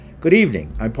Good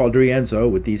evening. I'm Paul DeRienzo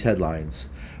with these headlines.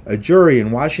 A jury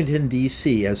in Washington,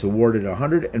 D.C. has awarded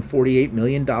 $148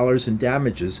 million in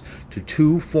damages to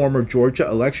two former Georgia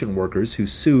election workers who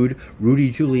sued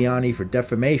Rudy Giuliani for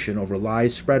defamation over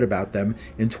lies spread about them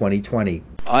in 2020.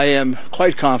 I am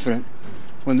quite confident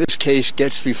when this case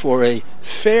gets before a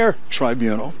fair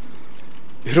tribunal,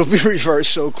 it'll be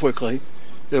reversed so quickly,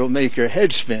 it'll make your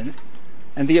head spin,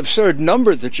 and the absurd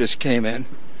number that just came in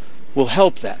will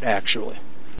help that, actually.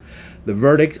 The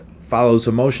verdict follows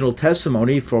emotional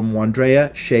testimony from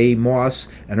Wandrea Shea Moss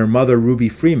and her mother, Ruby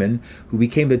Freeman, who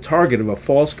became the target of a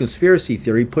false conspiracy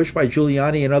theory pushed by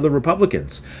Giuliani and other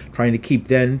Republicans, trying to keep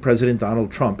then-President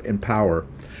Donald Trump in power.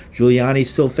 Giuliani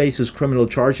still faces criminal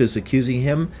charges accusing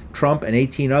him, Trump, and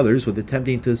 18 others with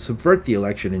attempting to subvert the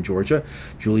election in Georgia.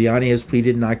 Giuliani has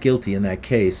pleaded not guilty in that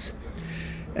case.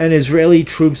 And Israeli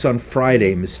troops on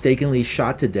Friday mistakenly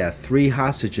shot to death 3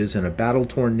 hostages in a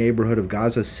battle-torn neighborhood of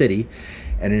Gaza City,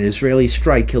 and an Israeli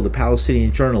strike killed a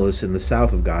Palestinian journalist in the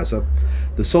south of Gaza.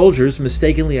 The soldiers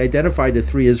mistakenly identified the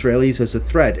 3 Israelis as a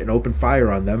threat and opened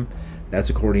fire on them. That's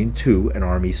according to an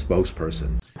army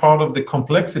spokesperson. Part of the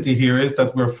complexity here is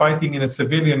that we're fighting in a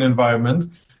civilian environment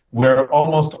where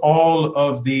almost all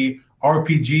of the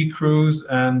RPG crews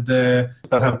and that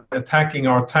have attacking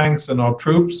our tanks and our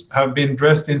troops have been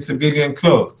dressed in civilian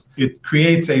clothes. It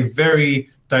creates a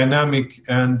very dynamic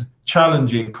and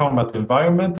challenging combat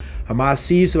environment. Hamas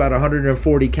seized about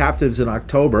 140 captives in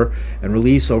October and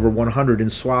released over 100 in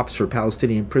swaps for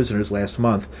Palestinian prisoners last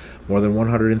month. More than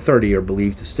 130 are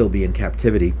believed to still be in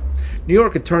captivity. New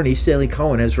York attorney Stanley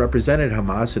Cohen has represented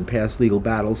Hamas in past legal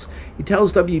battles. He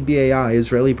tells WBAI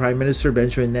Israeli Prime Minister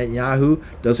Benjamin Netanyahu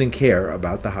doesn't care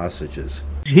about the hostages.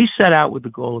 He set out with the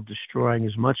goal of destroying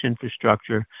as much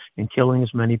infrastructure and killing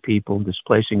as many people,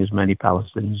 displacing as many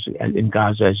Palestinians in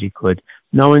Gaza as he could,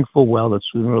 knowing full well that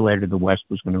sooner or later the West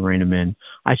was going to rein him in.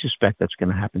 I suspect that's going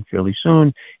to happen fairly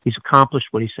soon. He's accomplished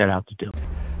what he set out to do.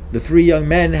 The 3 young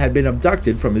men had been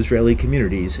abducted from Israeli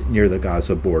communities near the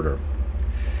Gaza border.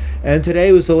 And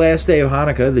today was the last day of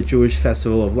Hanukkah, the Jewish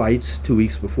festival of lights, 2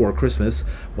 weeks before Christmas,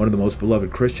 one of the most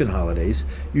beloved Christian holidays.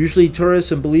 Usually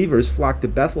tourists and believers flock to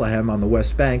Bethlehem on the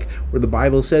West Bank, where the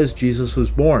Bible says Jesus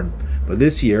was born. But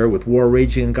this year, with war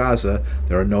raging in Gaza,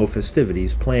 there are no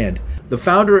festivities planned. The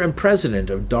founder and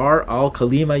president of Dar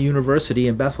al-Kalima University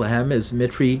in Bethlehem is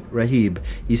Mitri Rahib.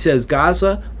 He says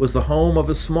Gaza was the home of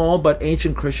a small but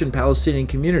ancient Christian Palestinian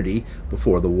community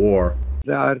before the war.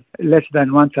 There are less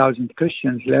than 1,000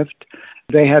 Christians left.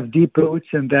 They have deep roots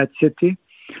in that city.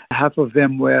 Half of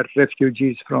them were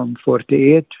refugees from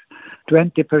 48.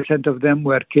 20% of them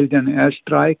were killed in an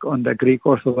airstrike on the Greek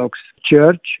Orthodox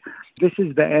Church. This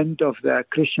is the end of the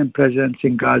Christian presence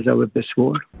in Gaza with this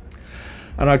war.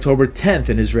 On October 10th,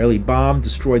 an Israeli bomb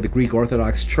destroyed the Greek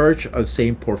Orthodox Church of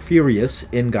St.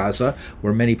 Porphyrius in Gaza,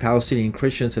 where many Palestinian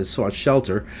Christians had sought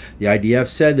shelter. The IDF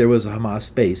said there was a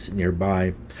Hamas base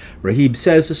nearby. Rahib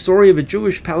says the story of a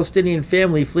Jewish Palestinian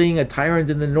family fleeing a tyrant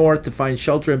in the north to find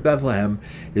shelter in Bethlehem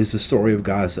is the story of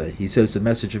Gaza. He says the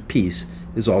message of peace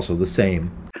is also the same.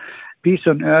 Peace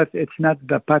on earth, it's not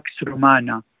the Pax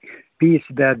Romana, peace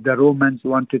that the Romans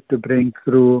wanted to bring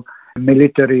through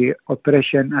military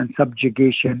oppression and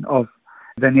subjugation of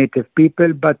the native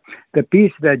people, but the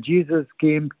peace that Jesus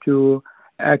came to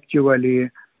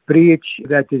actually preach,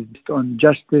 that is based on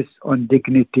justice, on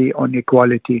dignity, on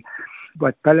equality.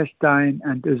 What Palestine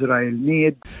and Israel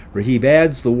need. Rahib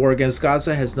adds the war against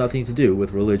Gaza has nothing to do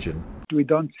with religion. We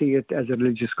don't see it as a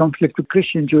religious conflict.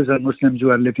 Christian Jews and Muslims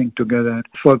were living together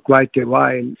for quite a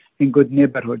while in good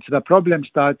neighborhoods. The problem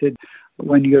started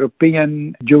when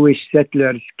European Jewish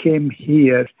settlers came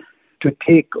here to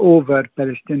take over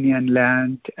Palestinian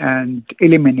land and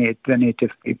eliminate the native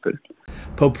people.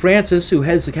 Pope Francis, who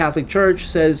heads the Catholic Church,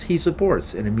 says he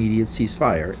supports an immediate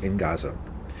ceasefire in Gaza.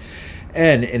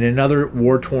 And in another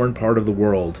war-torn part of the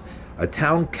world, a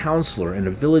town councilor in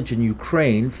a village in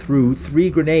Ukraine threw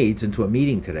 3 grenades into a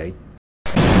meeting today.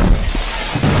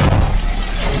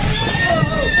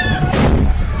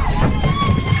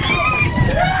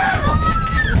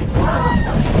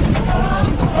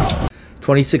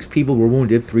 "26 people were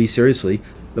wounded, 3 seriously.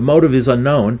 The motive is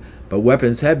unknown, but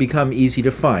weapons have become easy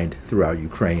to find throughout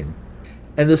Ukraine."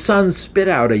 And the sun spit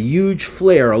out a huge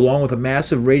flare along with a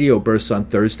massive radio burst on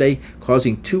Thursday,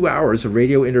 causing 2 hours of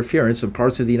radio interference in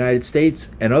parts of the United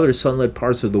States and other sunlit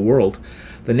parts of the world.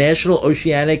 The National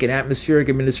Oceanic and Atmospheric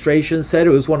Administration said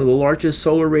it was one of the largest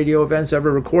solar radio events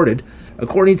ever recorded.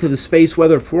 According to the Space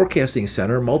Weather Forecasting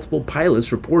Center, multiple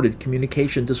pilots reported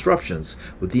communication disruptions,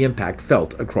 with the impact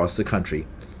felt across the country.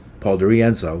 Paul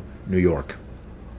DeRienzo, New York.